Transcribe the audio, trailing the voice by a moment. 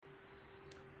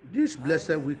This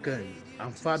blessed weekend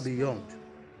and far beyond,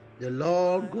 the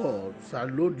Lord God shall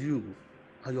load you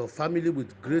and your family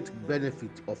with great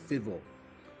benefit of favor,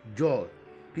 joy,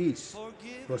 peace,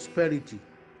 prosperity,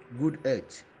 good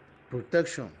health,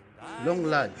 protection, long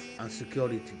life, and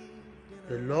security.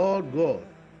 The Lord God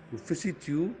will visit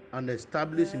you and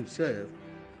establish Himself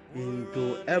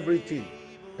into everything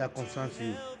that concerns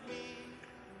you.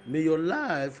 May your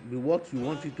life be what you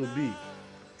want it to be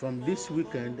from this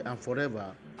weekend and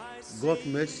forever. God's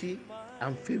mercy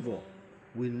and favor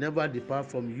will never depart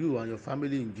from you and your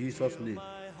family in Jesus' name.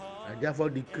 I therefore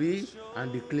decree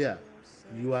and declare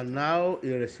you are now a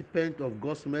recipient of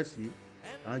God's mercy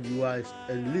and you are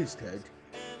enlisted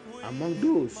among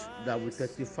those that will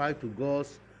testify to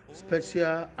God's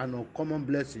special and uncommon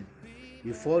blessing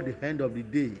before the end of the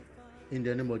day in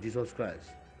the name of Jesus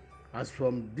Christ. As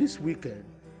from this weekend,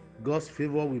 God's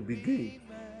favor will begin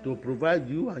to provide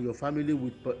you and your family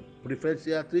with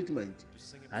preferential treatment.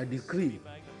 I decree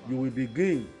you will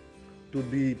begin to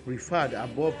be preferred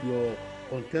above your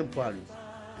contemporaries.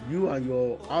 You and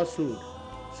your household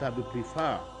shall be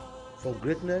preferred for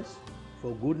greatness,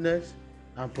 for goodness,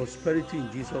 and prosperity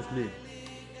in Jesus' name.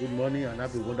 Good morning and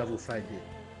have a wonderful Friday.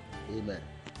 Amen.